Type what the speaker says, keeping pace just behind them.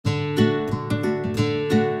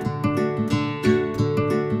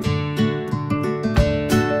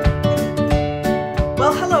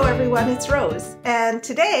it's Rose, and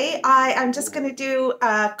today I'm just going to do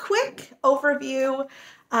a quick overview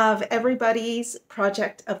of everybody's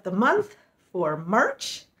project of the month for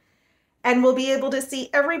March, and we'll be able to see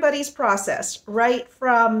everybody's process right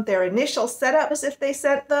from their initial setup as if they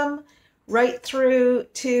sent them right through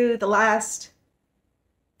to the last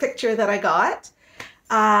picture that I got.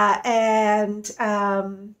 I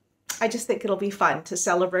just think it'll be fun to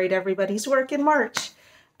celebrate everybody's work in March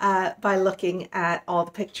by looking at all the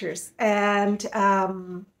pictures. And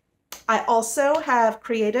I also have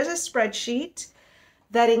created a spreadsheet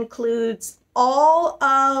that includes all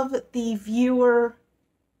of the viewer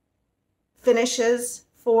finishes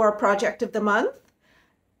for Project of the Month,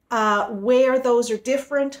 where those are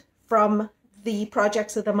different from the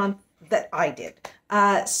projects of the month that I did.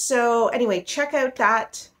 So anyway, check out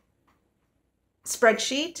that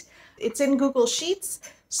spreadsheet. It's in Google Sheets,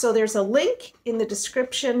 so there's a link in the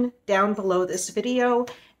description down below this video,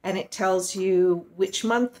 and it tells you which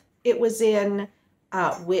month it was in,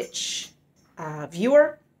 which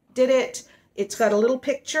viewer did it. It's got a little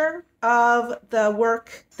picture of the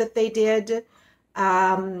work that they did,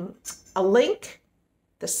 a link,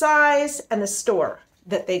 the size, and the store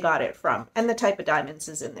that they got it from, and the type of diamonds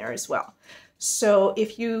is in there as well. So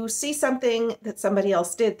if you see something that somebody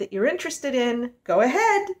else did that you're interested in, go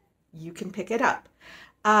ahead, you can pick it up.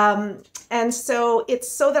 And so it's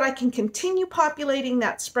so that I can continue populating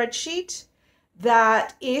that spreadsheet,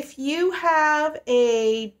 that if you have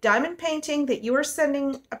a diamond painting that you are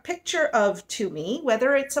sending a picture of to me,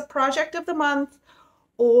 whether it's a project of the month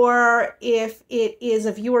or if it is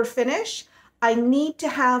a viewer finish, I need to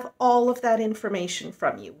have all of that information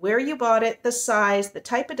from you. Where you bought it, the size, the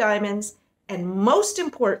type of diamonds, and most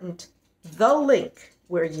important, the link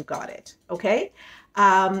where you got it, okay?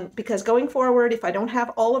 Because going forward, if I don't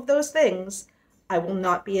have all of those things, I will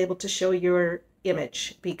not be able to show your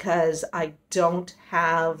image because I don't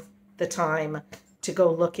have the time to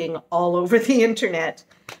go looking all over the internet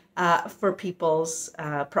for people's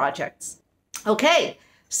projects. Okay,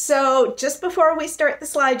 so just before we start the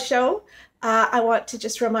slideshow, I want to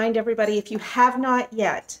just remind everybody, if you have not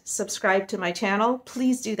yet subscribed to my channel,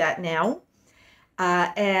 please do that now.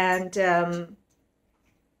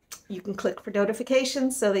 You can click for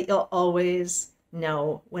notifications so that you'll always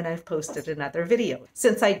know when I've posted another video,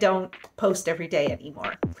 since I don't post every day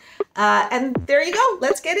anymore. And there you go.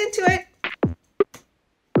 Let's get into it.